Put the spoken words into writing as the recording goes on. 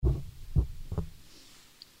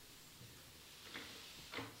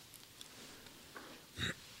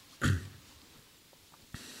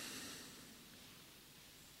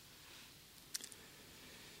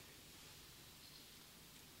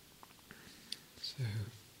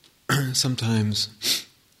So sometimes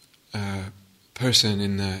a person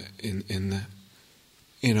in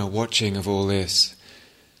the watching of all this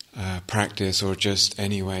practice, or just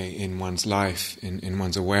anyway in one's life, in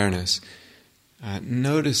one's awareness,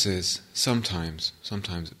 notices sometimes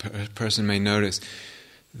a person may notice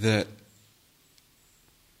that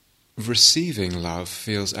receiving love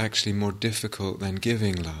feels actually more difficult than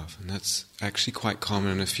giving love, and that's actually quite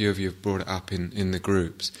common, and a few of you have brought it up in the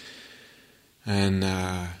groups. And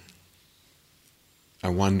I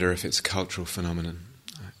wonder if it's a cultural phenomenon.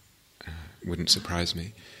 Wouldn't surprise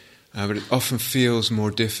me. But it often feels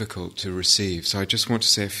more difficult to receive. So I just want to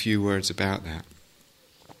say a few words about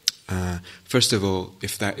that. First of all,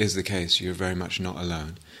 if that is the case, you're very much not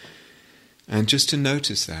alone. And just to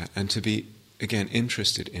notice that and to be, again,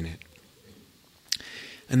 interested in it.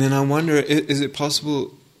 And then I wonder, is it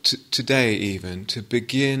possible today even to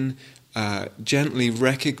begin gently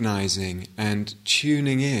recognizing and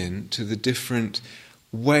tuning in to the different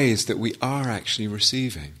ways that we are actually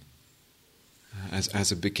receiving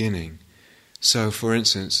as a beginning. So, for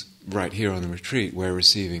instance, right here on the retreat, we're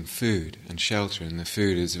receiving food and shelter, and the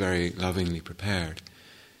food is very lovingly prepared.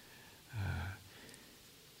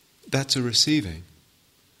 That's a receiving.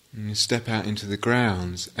 And you step out into the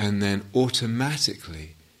grounds, and then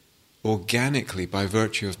automatically, organically, by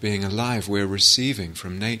virtue of being alive, we're receiving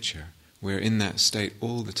from nature. We're in that state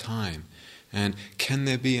all the time. And can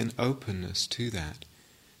there be an openness to that?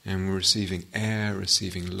 And we're receiving air,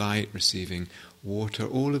 receiving light, receiving water,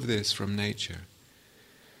 all of this from nature.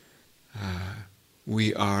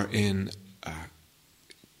 We are in a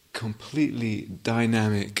completely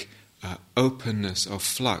dynamic openness of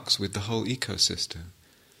flux with the whole ecosystem.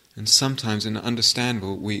 And sometimes, and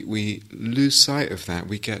understandable, we lose sight of that.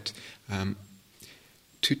 We get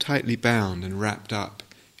too tightly bound and wrapped up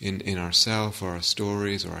in ourselves or our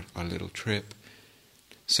stories or our little trip.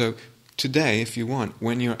 So today, if you want,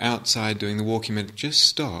 when you're outside doing the walking meditation, just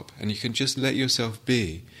stop and you can just let yourself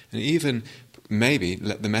be. And even maybe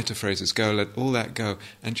let the metta phrases go, let all that go,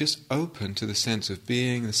 and just open to the sense of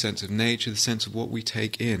being, the sense of nature, the sense of what we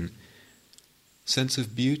take in, sense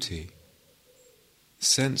of beauty,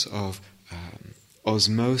 sense of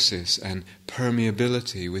osmosis and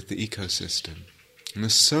permeability with the ecosystem. And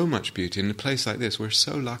there's so much beauty in a place like this. We're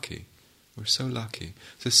so lucky. We're so lucky.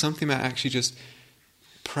 So there's something about actually just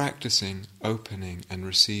practicing opening and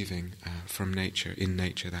receiving from nature, in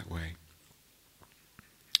nature that way.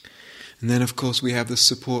 And then, of course, we have the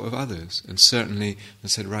support of others. And certainly,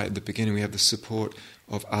 as I said right at the beginning, we have the support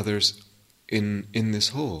of others in this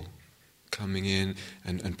hall, coming in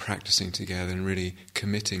and practicing together and really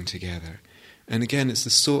committing together. And again, it's the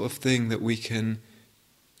sort of thing that we can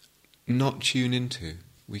not tune into.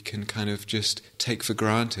 We can kind of just take for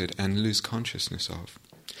granted and lose consciousness of.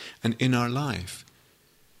 And in our life,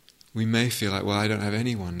 we may feel like, well, I don't have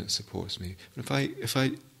anyone that supports me. But if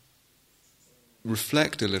I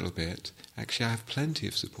reflect a little bit, actually I have plenty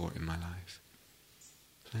of support in my life.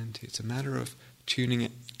 Plenty. It's a matter of tuning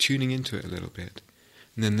into it a little bit.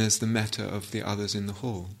 And then there's the metta of the others in the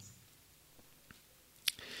hall.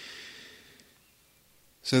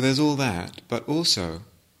 So there's all that, but also,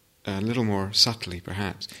 a little more subtly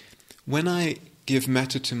perhaps, when I give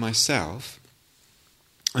metta to myself,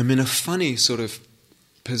 I'm in a funny sort of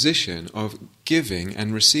position of giving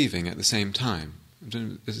and receiving at the same time.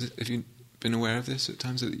 Have you been aware of this at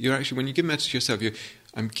times? You're actually, when you give metta to yourself,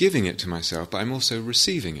 I'm giving it to myself, but I'm also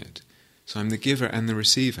receiving it. So I'm the giver and the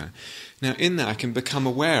receiver. Now in that I can become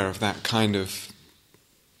aware of that kind of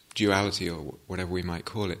duality, or whatever we might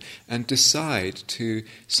call it, and decide to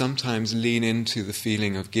sometimes lean into the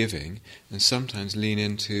feeling of giving and sometimes lean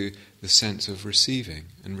into the sense of receiving.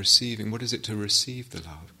 And receiving, what is it to receive the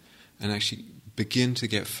love? And actually begin to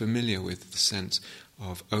get familiar with the sense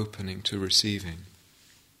of opening to receiving.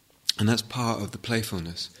 And that's part of the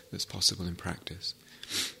playfulness that's possible in practice.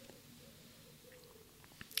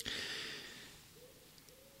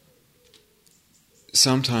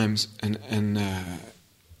 Sometimes, and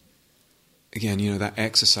again, that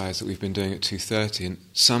exercise that we've been doing at 2:30, and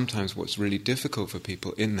sometimes what's really difficult for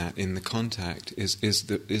people in the contact is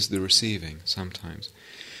the receiving sometimes.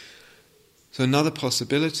 So another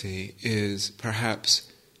possibility is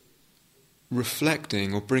perhaps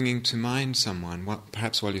reflecting or bringing to mind someone,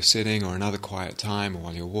 perhaps while you're sitting or another quiet time or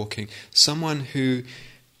while you're walking, someone who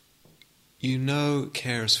you know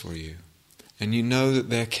cares for you, and you know that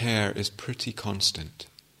their care is pretty constant.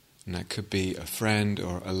 And that could be a friend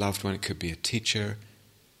or a loved one, it could be a teacher.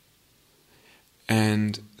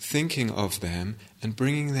 And thinking of them and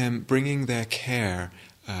bringing their care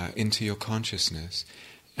into your consciousness,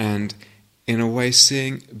 and in a way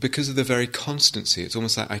seeing, because of the very constancy, it's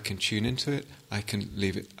almost like I can tune into it, I can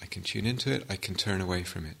leave it, I can tune into it, I can turn away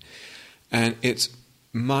from it. And it's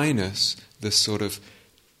minus the sort of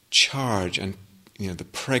charge and the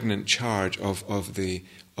pregnant charge of the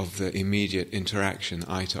immediate interaction,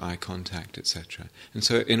 eye-to-eye contact, etc. And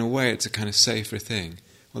so in a way it's a kind of safer thing.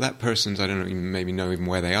 Well, that person's, I don't know, maybe know even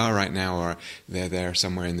where they are right now, or they're there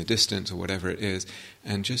somewhere in the distance, or whatever it is,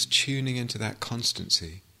 and just tuning into that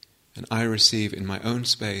constancy. And I receive in my own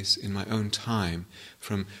space, in my own time,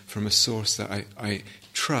 from a source that I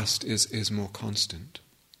trust is more constant.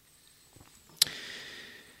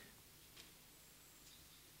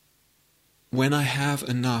 When I have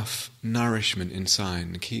enough nourishment inside,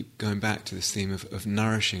 and keep going back to this theme of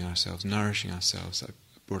nourishing ourselves, I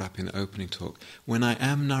brought up in the opening talk, when I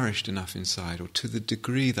am nourished enough inside, or to the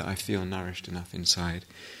degree that I feel nourished enough inside,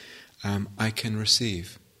 I can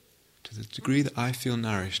receive. To the degree that I feel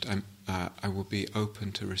nourished, I will be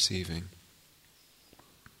open to receiving.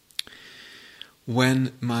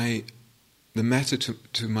 When the metta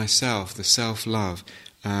to myself, the self-love,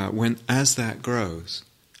 as that grows,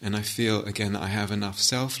 and I feel again that I have enough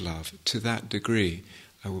self-love, to that degree,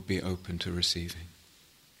 I will be open to receiving.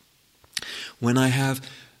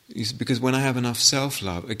 Because when I have enough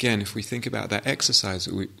self-love, again, if we think about that exercise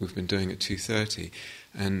that we've been doing at 2:30,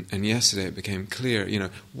 and yesterday it became clear,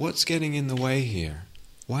 what's getting in the way here?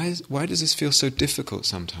 Why does this feel so difficult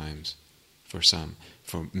sometimes? For some,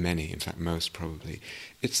 for many, in fact most probably.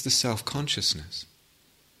 It's the self-consciousness.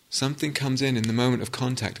 Something comes in the moment of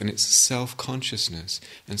contact, and it's self-consciousness,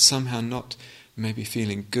 and somehow not maybe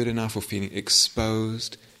feeling good enough, or feeling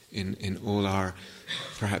exposed in all our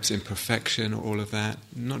perhaps imperfection, or all of that,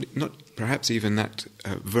 not perhaps even that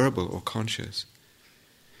verbal or conscious.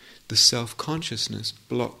 The self-consciousness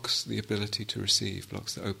blocks the ability to receive,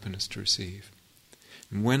 blocks the openness to receive.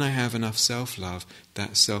 And when I have enough self-love,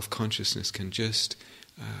 that self-consciousness can just,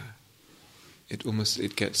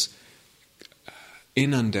 it gets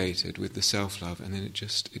inundated with the self-love, and then it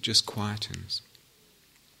just quietens.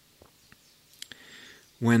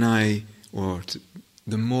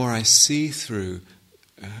 The more I see through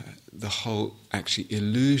the whole actually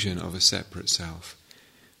illusion of a separate self,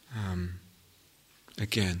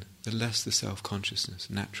 again, the less the self-consciousness,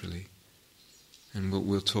 naturally. And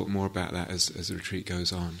we'll talk more about that as the retreat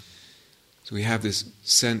goes on. So we have this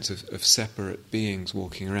sense of separate beings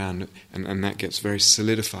walking around, and that gets very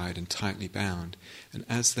solidified and tightly bound. And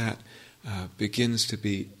as that begins to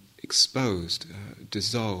be exposed,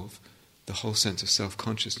 dissolve, the whole sense of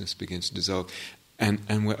self-consciousness begins to dissolve,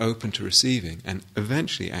 and we're open to receiving. And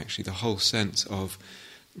eventually, actually, the whole sense of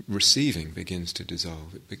receiving begins to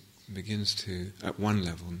dissolve. It begins to, at one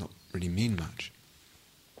level, not really mean much.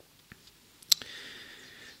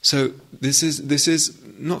 So this is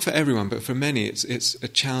not for everyone, but for many, it's a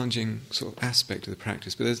challenging sort of aspect of the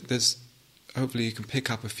practice. But there's hopefully you can pick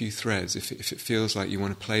up a few threads if it feels like you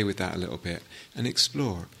want to play with that a little bit and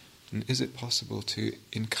explore. And is it possible to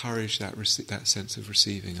encourage that sense of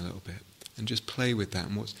receiving a little bit and just play with that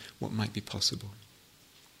and what might be possible?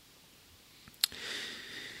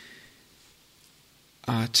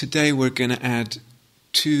 Today we're going to add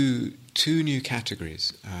two new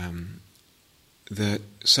categories. The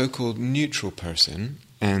so-called neutral person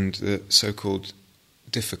and the so-called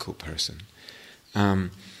difficult person.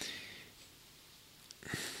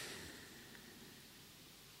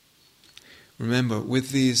 Remember, with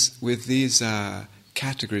these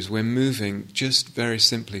categories, we're moving just very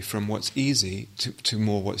simply from what's easy to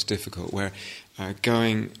more what's difficult. We're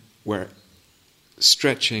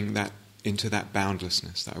stretching that into that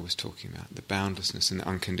boundlessness that I was talking about, the boundlessness and the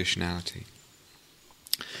unconditionality.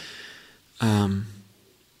 I'll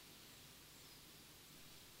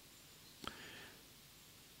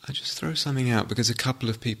just throw something out because a couple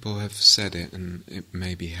of people have said it and it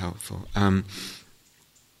may be helpful.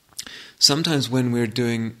 Sometimes when we're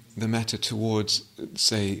doing the metta towards,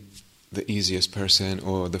 say, the easiest person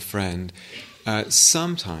or the friend, at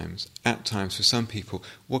times for some people,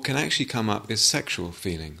 what can actually come up is sexual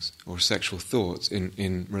feelings or sexual thoughts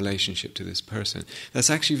in relationship to this person. That's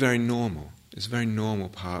actually very normal. It's a very normal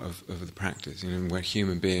part of the practice. We're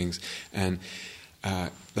human beings, and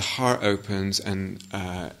the heart opens, and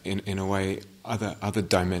in a way, other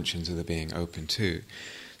dimensions of the being open too.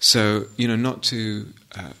 So not to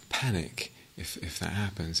panic if that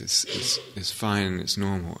happens. It's fine. It's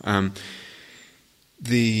normal.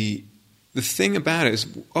 The thing about it is,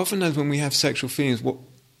 oftentimes when we have sexual feelings,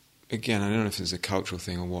 again, I don't know if it's a cultural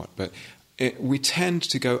thing or what, but we tend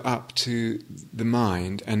to go up to the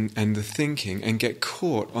mind and the thinking and get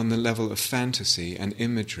caught on the level of fantasy and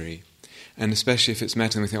imagery. And especially if it's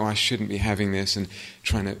metta, and we think, I shouldn't be having this, and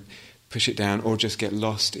trying to push it down, or just get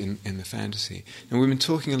lost in the fantasy. And we've been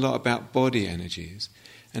talking a lot about body energies,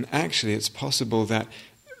 and actually it's possible that,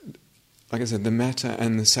 like I said, the metta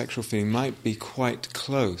and the sexual feeling might be quite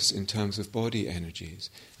close in terms of body energies.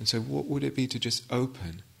 And so what would it be to just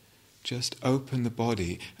open the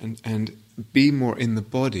body and be more in the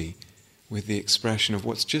body with the expression of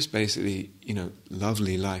what's just basically,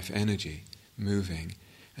 lovely life energy moving,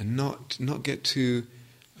 and not get too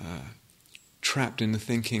trapped in the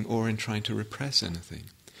thinking or in trying to repress anything.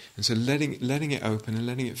 And so letting it open and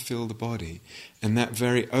letting it fill the body, and that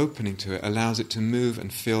very opening to it allows it to move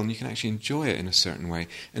and fill, and you can actually enjoy it in a certain way.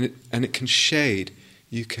 And it can shade.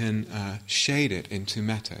 You can shade it into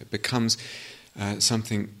metta. It becomes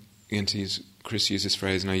something. Again, Chris used this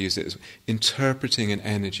phrase, and I use it as interpreting an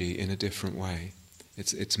energy in a different way.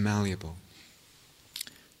 It's malleable.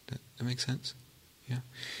 That make sense? Yeah.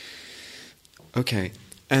 Okay.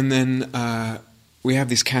 And then we have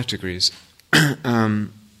these categories. I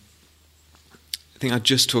think I'll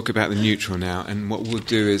just talk about the neutral now, and what we'll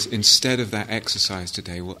do is, instead of that exercise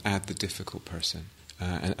today, we'll add the difficult person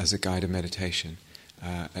as a guided meditation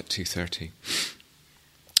at 2:30.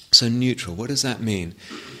 So neutral, what does that mean?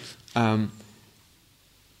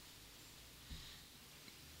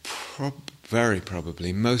 Very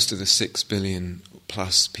probably, most of the 6 billion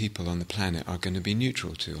plus people on the planet are going to be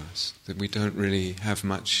neutral to us, that we don't really have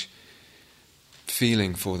much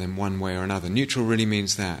feeling for them one way or another. Neutral really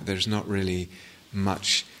means that there's not really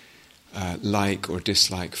much like or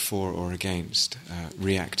dislike for or against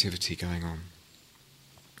reactivity going on.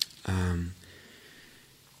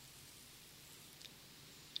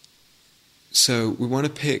 So we want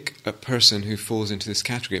to pick a person who falls into this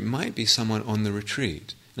category. It might be someone on the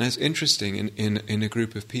retreat. Now it's interesting, in a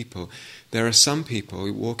group of people, there are some people,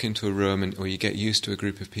 you walk into a room or you get used to a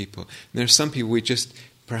group of people, and there are some people we just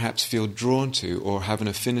perhaps feel drawn to or have an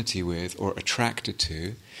affinity with or attracted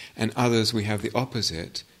to, and others we have the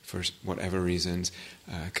opposite for whatever reasons,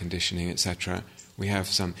 conditioning, etc. We have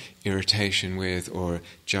some irritation with or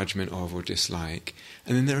judgment of or dislike.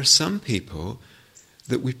 And then there are some people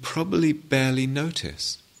that we probably barely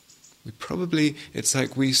notice. It's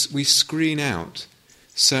like we screen out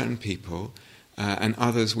certain people, and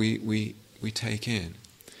others we take in.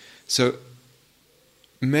 So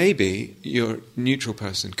maybe your neutral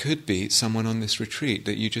person could be someone on this retreat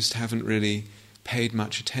that you just haven't really paid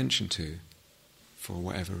much attention to for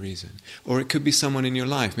whatever reason. Or it could be someone in your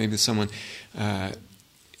life. Maybe someone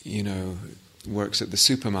works at the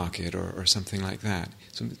supermarket or something like that.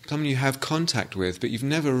 Someone you have contact with, but you've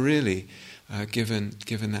never really given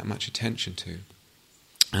that much attention to,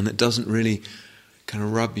 and that doesn't really kind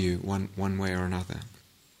of rub you one way or another.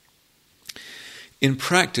 In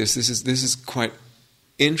practice, this is quite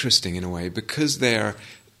interesting in a way, because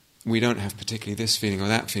we don't have particularly this feeling or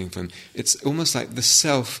that feeling for them. It's almost like the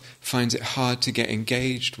self finds it hard to get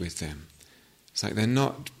engaged with them. It's like they're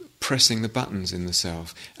not pressing the buttons in the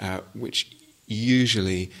self, which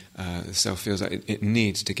usually the self feels like it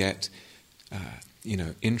needs to get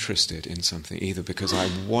interested in something, either because I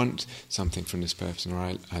want something from this person,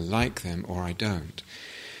 or I like them, or I don't.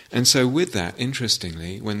 And so with that,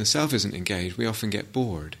 interestingly, when the self isn't engaged, we often get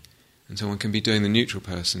bored. And so one can be doing the neutral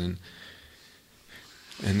person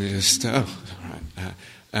and just,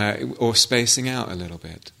 or spacing out a little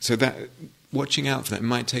bit. So that, watching out for that,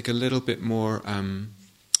 might take a little bit more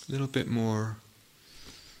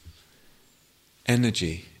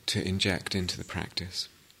energy to inject into the practice.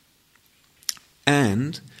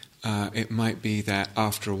 And it might be that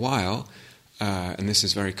after a while, and this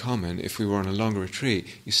is very common, if we were on a longer retreat,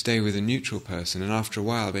 you stay with a neutral person, and after a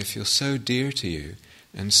while they feel so dear to you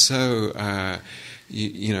and so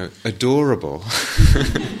adorable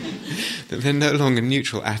that they're no longer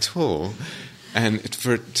neutral at all. And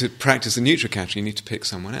to practice the neutral category, you need to pick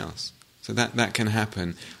someone else. So that can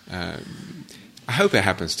happen. I hope it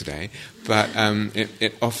happens today, but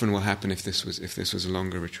it often will happen if this was a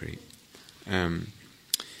longer retreat.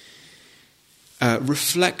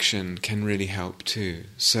 Reflection can really help too.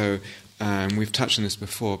 So we've touched on this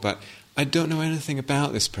before, but I don't know anything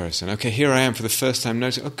about this person. Okay, here I am for the first time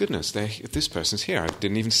noticing, oh goodness, if this person's here, I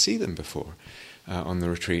didn't even see them before on the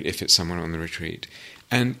retreat, if it's someone on the retreat.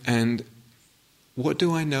 And what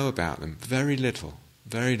do I know about them? Very little.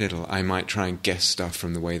 Very little. I might try and guess stuff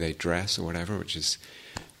from the way they dress or whatever, which is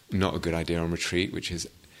not a good idea on retreat, which is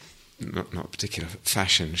not a particular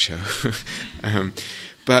fashion show.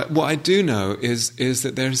 But what I do know is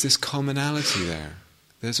that there's this commonality there.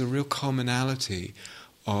 There's a real commonality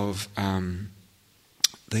of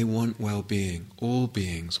they want well-being. All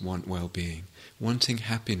beings want well-being. Wanting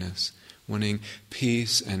happiness, wanting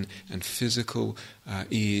peace and physical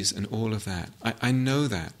ease and all of that. I know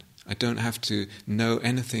that. I don't have to know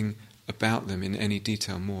anything about them in any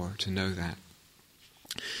detail more to know that.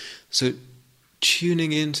 So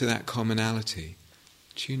tuning into that commonality,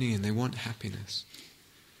 tuning in, they want happiness.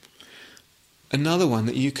 Another one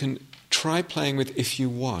that you can try playing with if you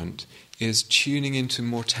want is tuning into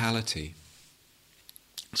mortality.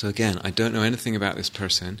 So again, I don't know anything about this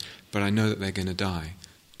person, but I know that they're going to die,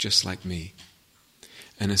 just like me.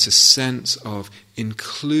 And it's a sense of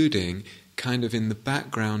including, kind of in the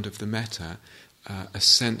background of the metta, a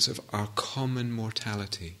sense of our common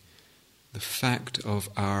mortality, the fact of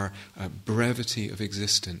our brevity of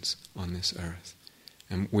existence on this earth.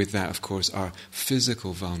 And with that, of course, our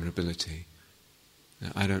physical vulnerability.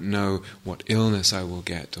 Now, I don't know what illness I will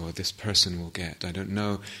get or this person will get. I don't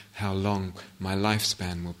know how long my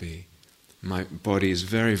lifespan will be. My body is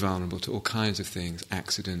very vulnerable to all kinds of things,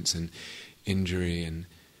 accidents and injury and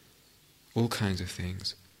all kinds of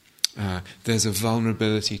things. There's a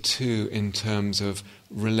vulnerability too in terms of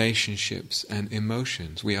relationships and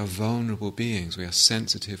emotions. We are vulnerable beings. We are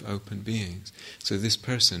sensitive, open beings. So this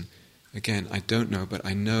person, again, I don't know, but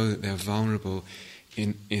I know that they're vulnerable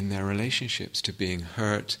in their relationships to being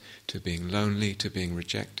hurt, to being lonely, to being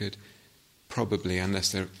rejected, probably, unless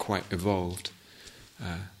they're quite evolved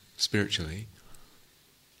spiritually,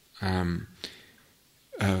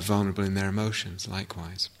 vulnerable in their emotions,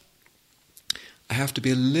 likewise. I have to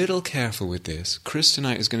be a little careful with this. Chris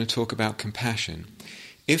tonight is going to talk about compassion.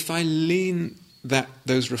 If I lean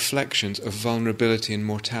those reflections of vulnerability and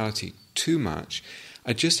mortality too much,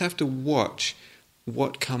 I just have to watch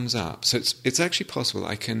what comes up. So it's actually possible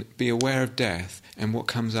I can be aware of death and what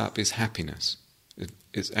comes up is happiness.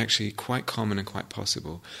 It's actually quite common and quite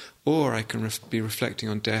possible. Or I can be reflecting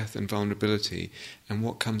on death and vulnerability and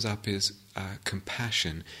what comes up is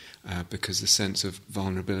compassion, because the sense of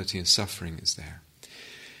vulnerability and suffering is there.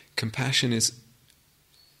 Compassion is,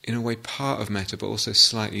 in a way, part of metta, but also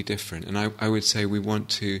slightly different. And I would say we want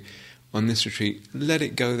to, on this retreat, let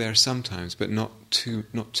it go there sometimes, but not too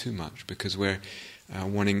much, because we're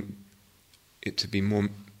wanting it to be more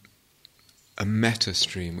a metta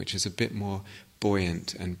stream, which is a bit more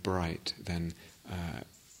buoyant and bright than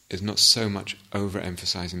is not so much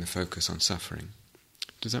overemphasizing the focus on suffering.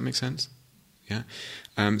 Does that make sense? Yeah.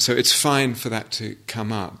 So it's fine for that to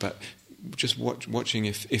come up, but just watching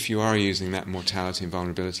if you are using that mortality and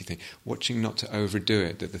vulnerability thing, watching not to overdo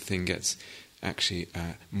it, that the thing gets actually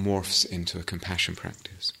morphs into a compassion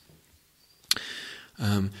practice.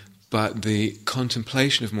 But the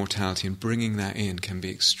contemplation of mortality and bringing that in can be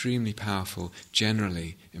extremely powerful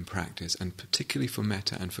generally in practice, and particularly for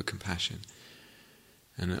metta and for compassion.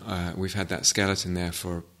 And we've had that skeleton there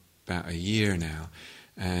for about a year now,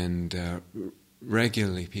 and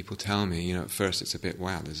regularly people tell me, at first it's a bit,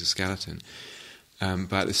 wow, there's a skeleton.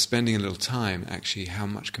 But it's spending a little time, actually, how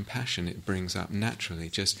much compassion it brings up naturally,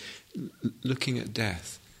 just looking at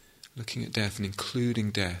death and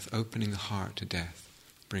including death, opening the heart to death,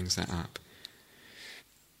 brings that up.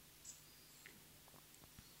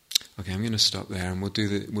 Okay, I'm going to stop there, and we'll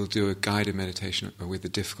do a guided meditation with the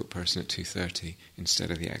difficult person at 2:30 instead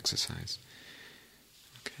of the exercise.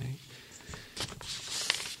 Okay.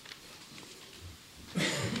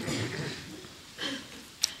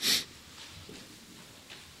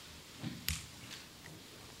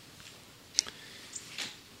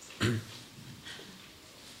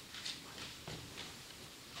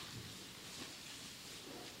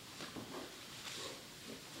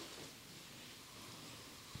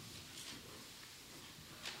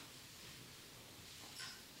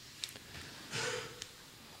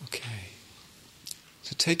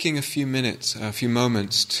 Taking a few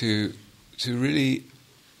moments to really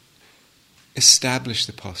establish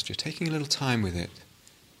the posture, taking a little time with it,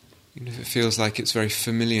 even if it feels like it's very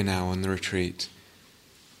familiar now on the retreat,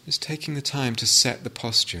 just taking the time to set the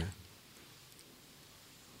posture.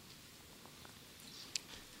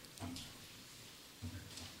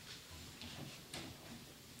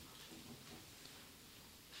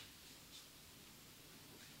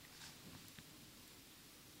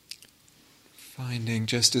 Finding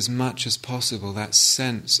just as much as possible that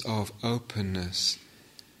sense of openness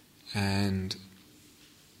and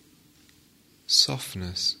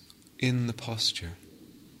softness in the posture,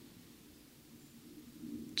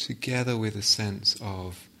 together with a sense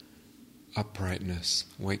of uprightness,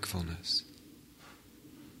 wakefulness.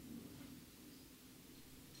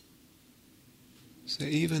 So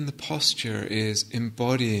even the posture is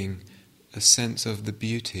embodying a sense of the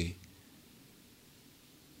beauty,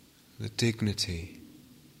 the dignity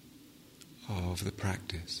of the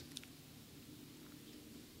practice.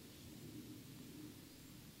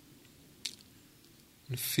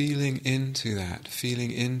 And feeling into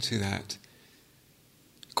that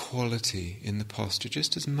quality in the posture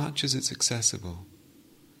just as much as it's accessible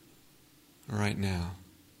right now.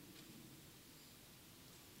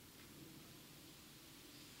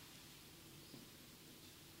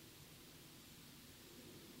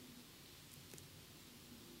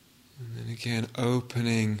 And then again,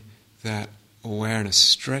 opening that awareness,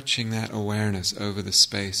 stretching that awareness over the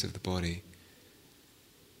space of the body.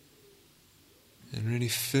 And really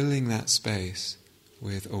filling that space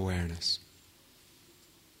with awareness.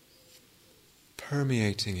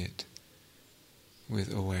 Permeating it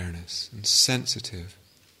with awareness and sensitive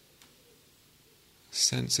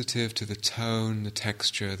to the tone, the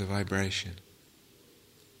texture, the vibration,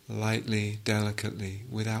 lightly, delicately,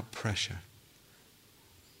 without pressure.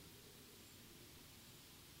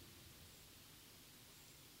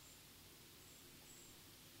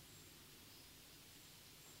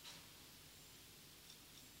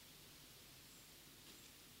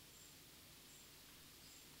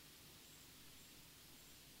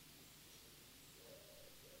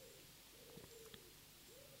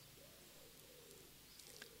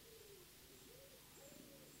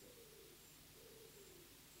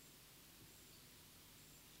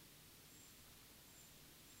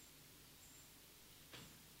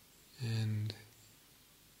 And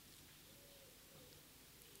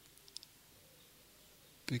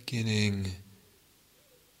beginning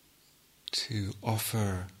to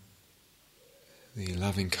offer the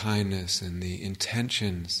loving kindness and the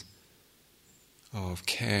intentions of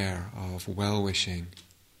care, of well-wishing,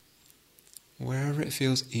 wherever it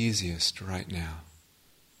feels easiest right now.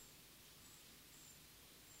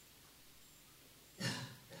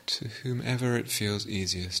 To whomever it feels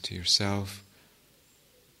easiest, to yourself,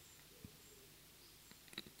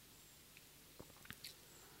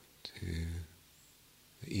 to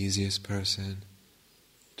the easiest person,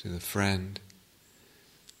 to the friend.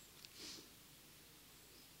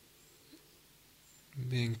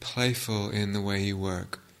 Being playful in the way you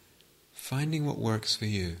work, finding what works for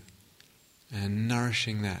you, and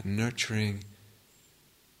nourishing that, nurturing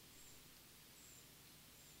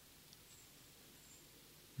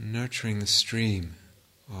the stream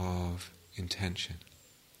of intention.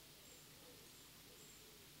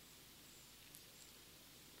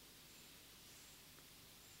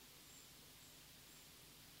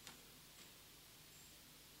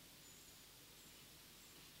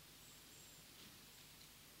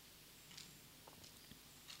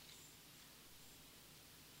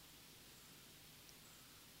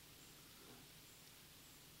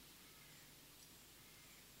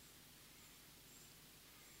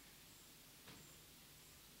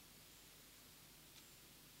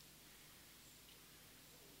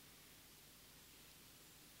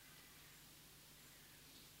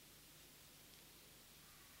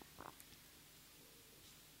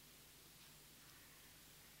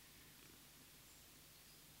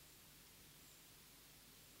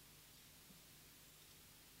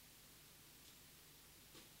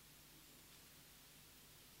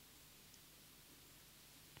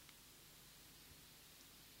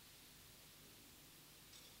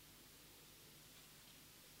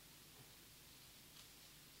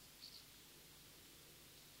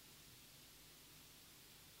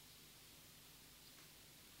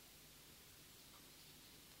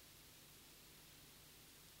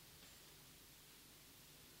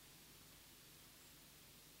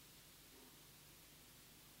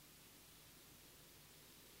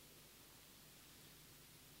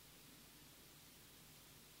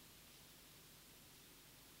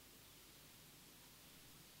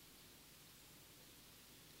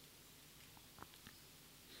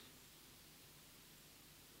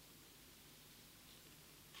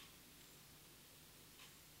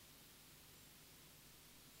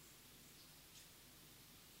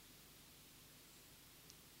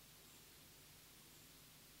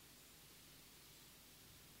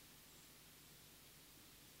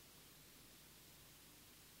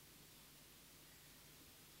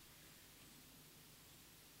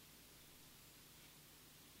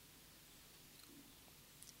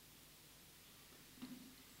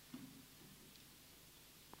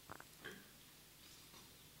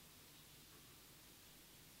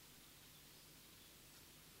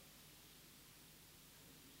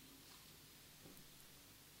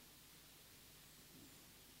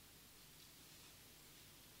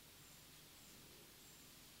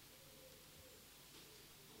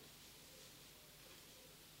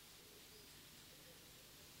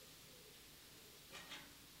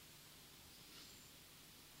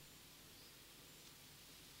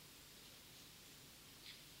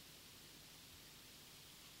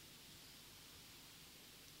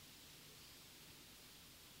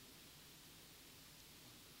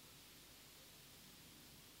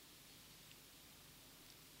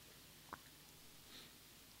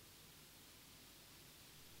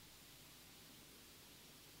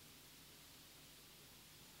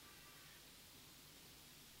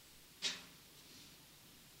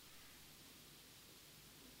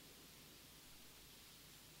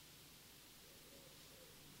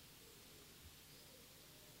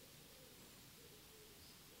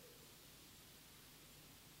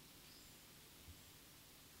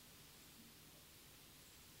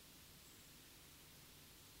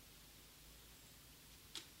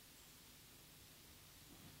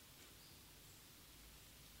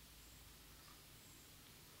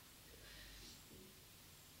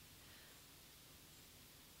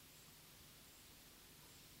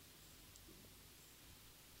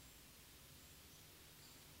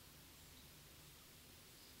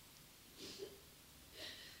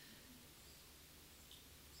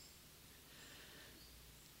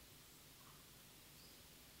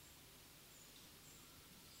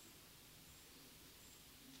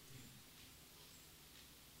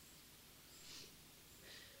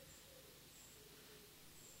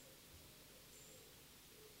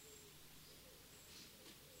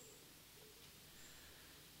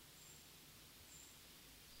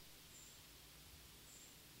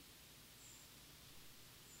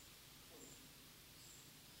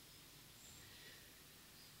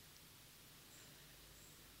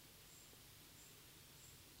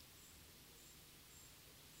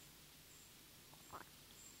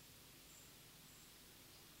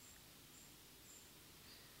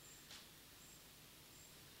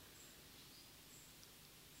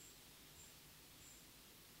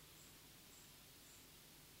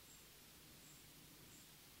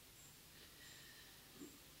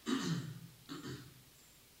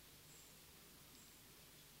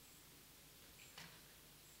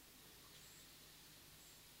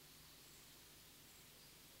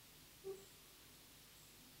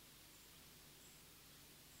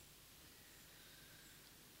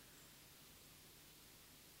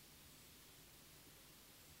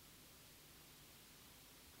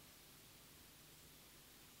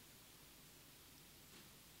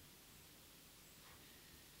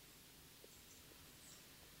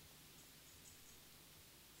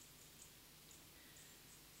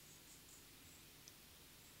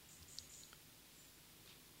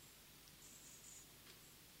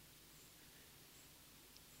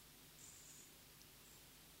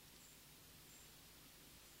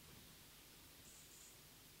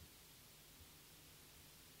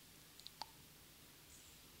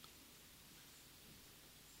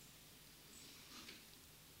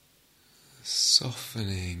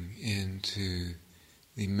 softening into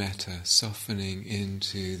the metta, softening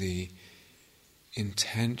into the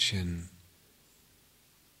intention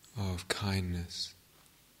of kindness,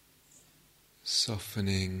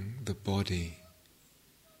 softening the body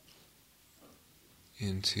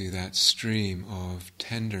into that stream of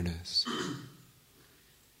tenderness.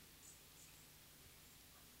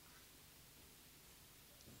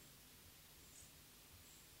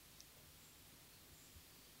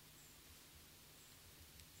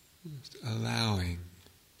 Just allowing,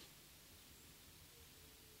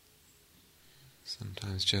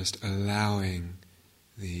 sometimes just allowing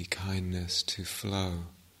the kindness to flow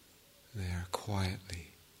there quietly.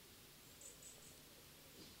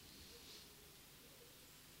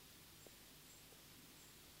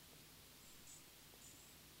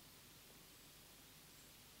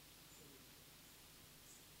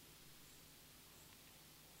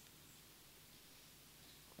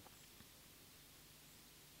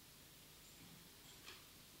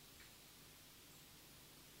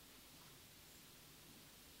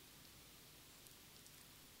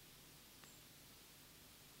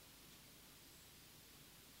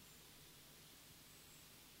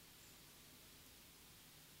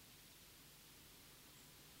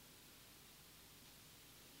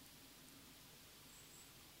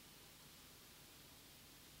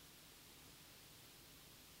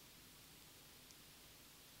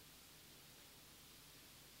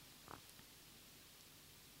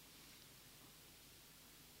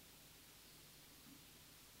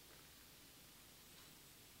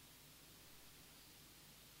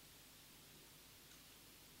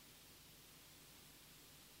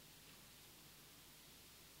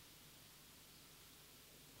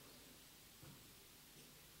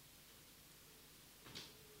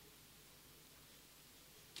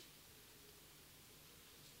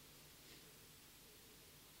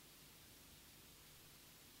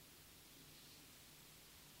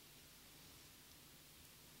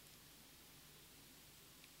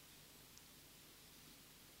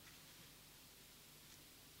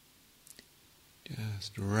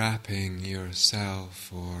 Just wrapping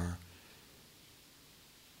yourself or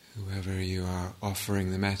whoever you are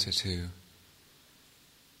offering the metta to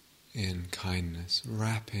in kindness,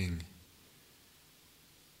 wrapping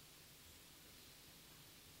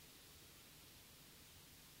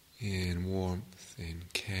in warmth, in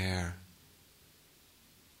care.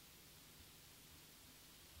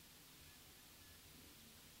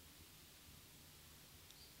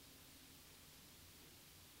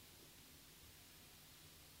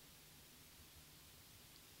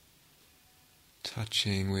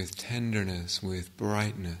 Touching with tenderness, with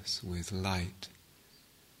brightness, with light,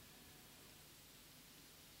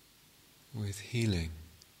 with healing.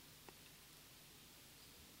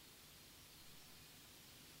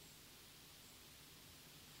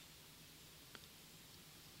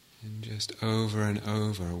 And just over and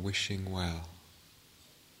over wishing well.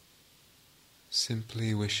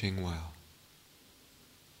 Simply wishing well.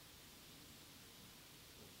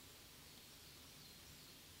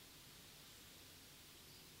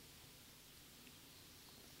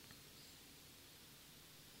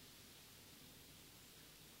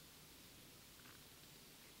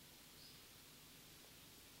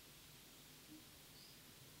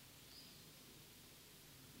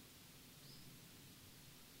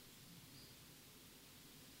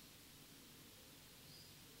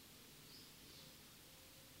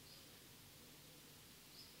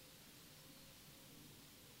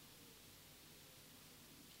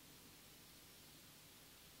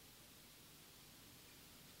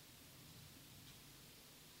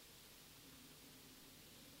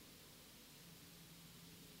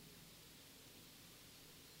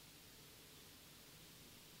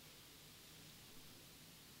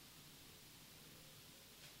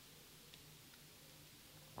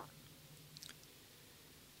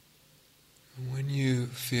 When you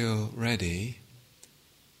feel ready,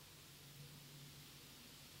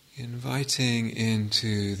 inviting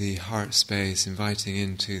into the heart space, inviting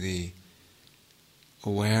into the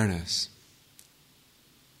awareness,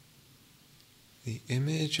 the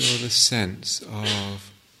image or the sense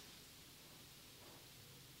of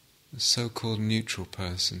the so-called neutral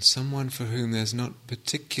person, someone for whom there's not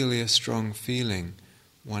particularly a strong feeling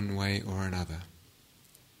one way or another.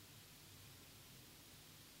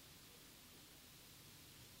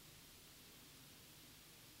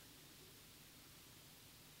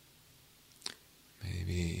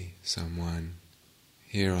 Maybe someone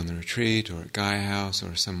here on the retreat or at Gaia House,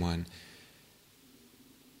 or someone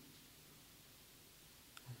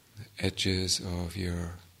on the edges of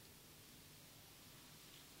your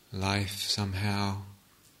life somehow,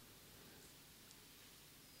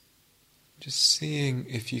 Just seeing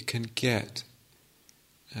if you can get,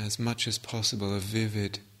 as much as possible, a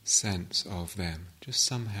vivid sense of them, just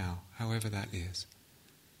somehow, however that is.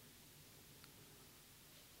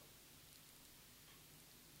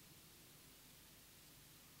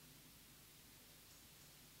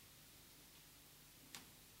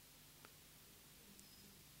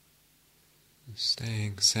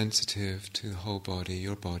 Staying sensitive to the whole body,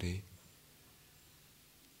 your body,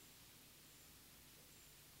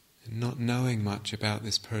 and not knowing much about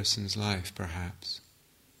this person's life, perhaps,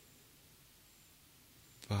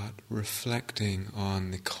 but reflecting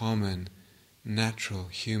on the common, natural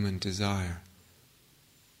human desire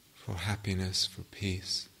for happiness, for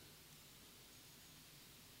peace,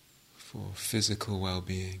 for physical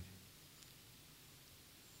well-being.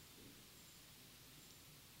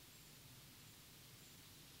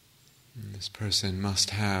 And this person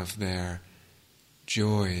must have their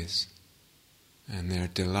joys and their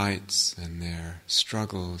delights and their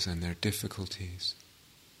struggles and their difficulties.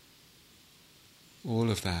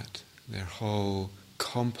 All of that, their whole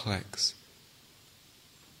complex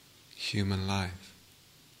human life.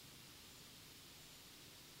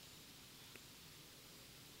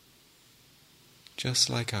 Just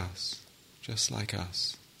like us, just like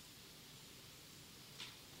us.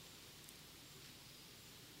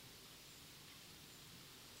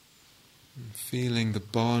 And feeling the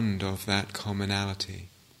bond of that commonality.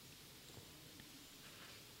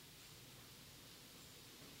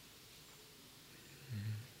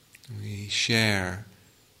 We share,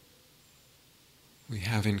 we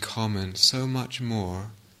have in common so much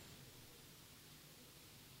more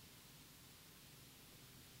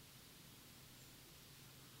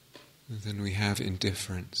than we have in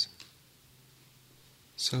difference.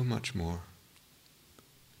 So much more.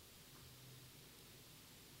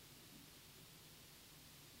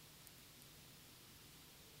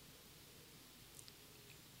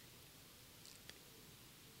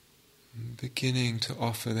 Beginning to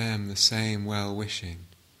offer them the same well-wishing,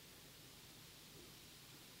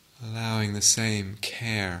 allowing the same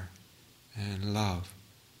care and love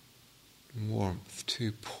and warmth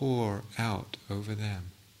to pour out over them,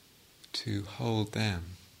 to hold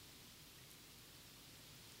them.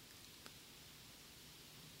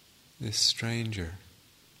 This stranger,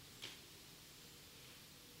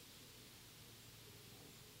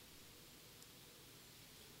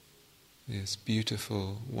 this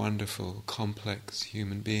beautiful, wonderful, complex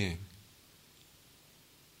human being.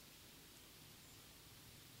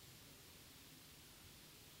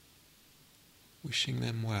 Wishing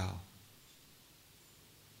them well.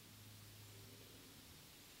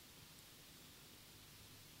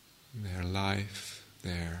 Their life,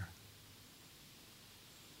 their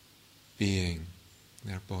being,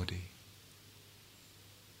 their body.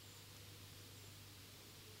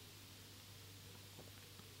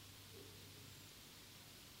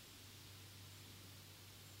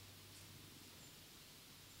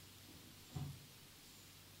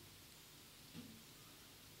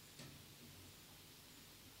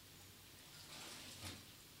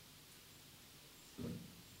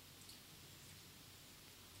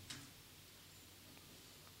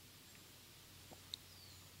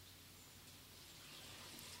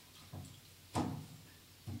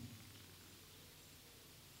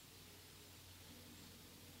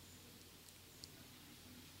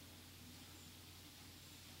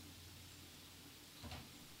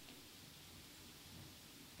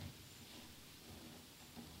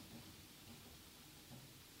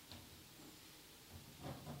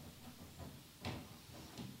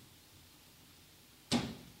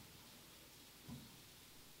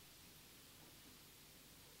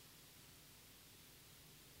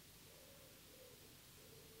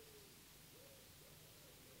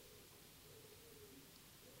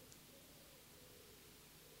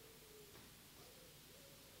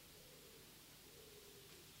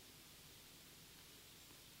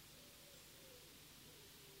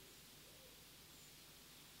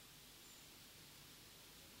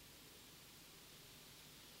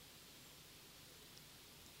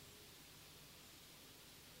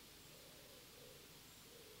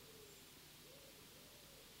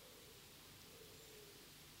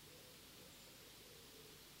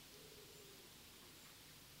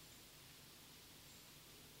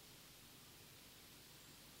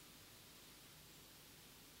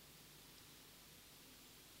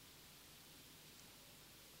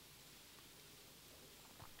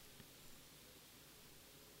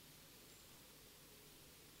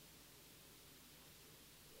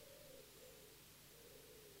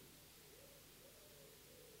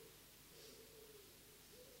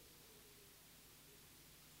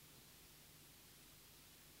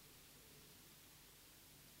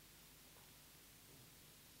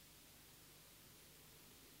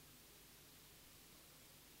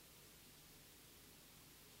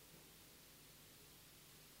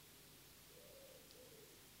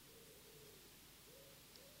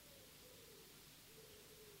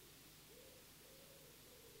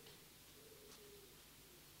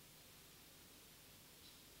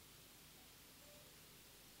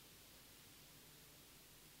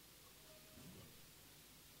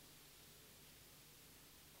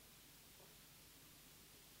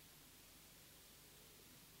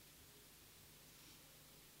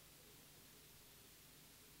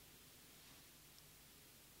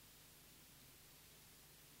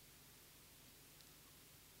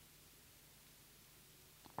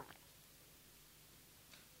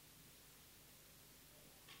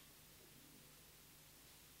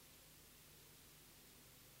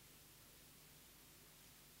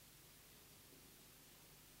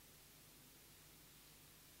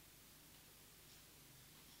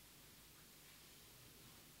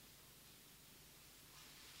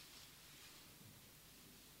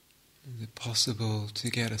 it possible to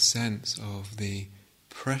get a sense of the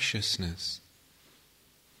preciousness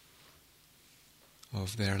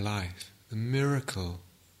of their life, the miracle,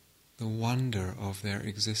 the wonder of their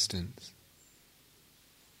existence.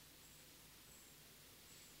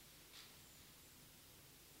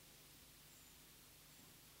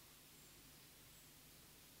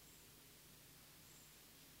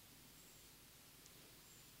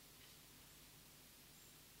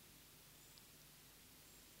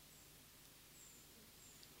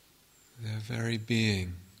 Their very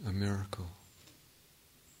being a miracle.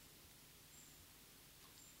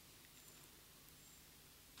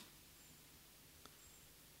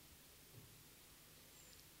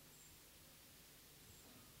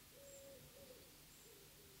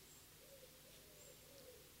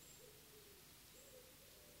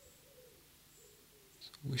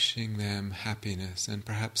 Wishing them happiness and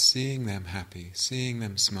perhaps seeing them happy, seeing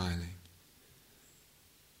them smiling.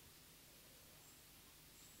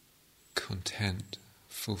 Content,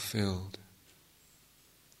 fulfilled.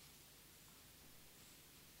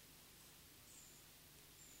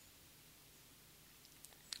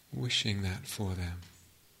 Wishing that for them.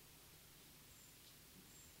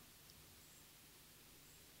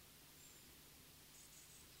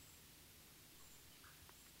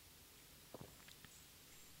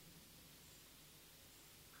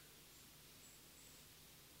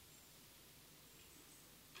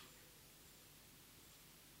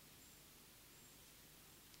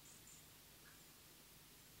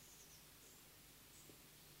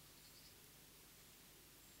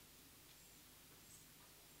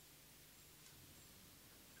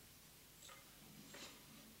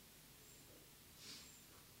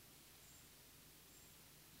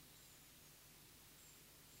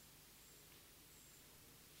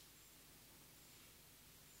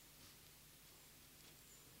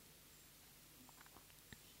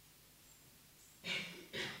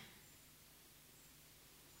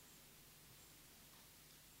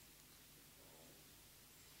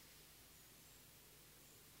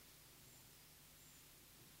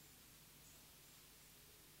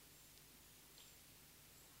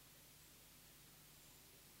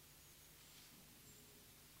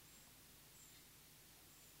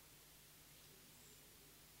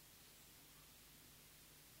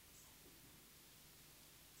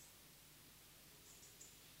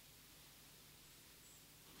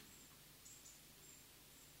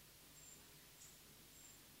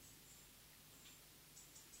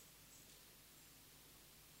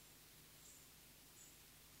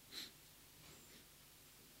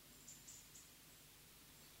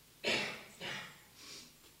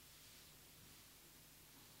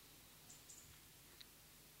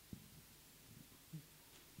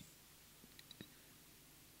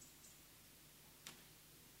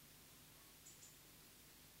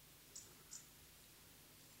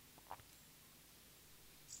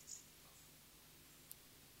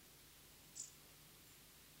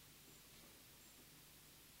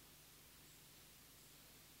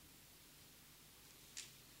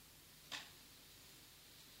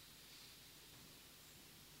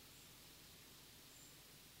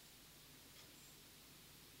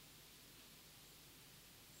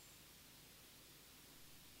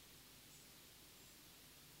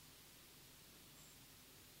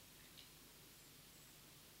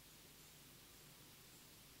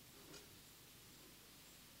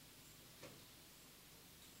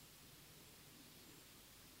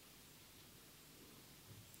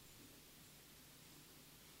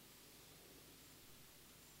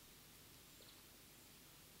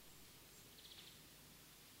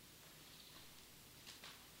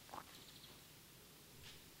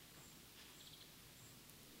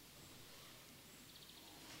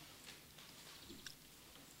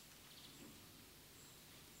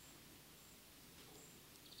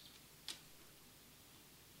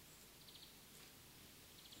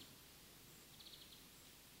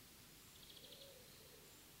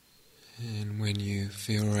 And when you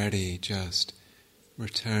feel ready, just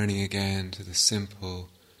returning again to the simple,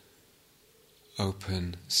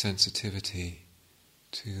 open sensitivity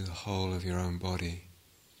to the whole of your own body,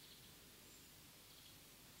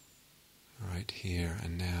 right here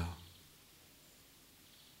and now.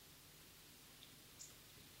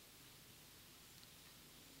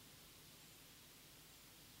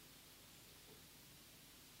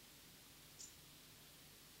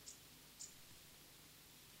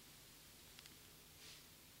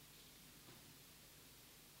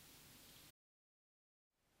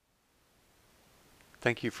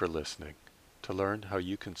 Thank you for listening. To learn how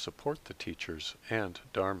you can support the teachers and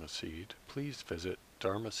Dharma Seed, please visit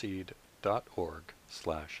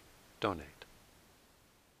dharmaseed.org/donate.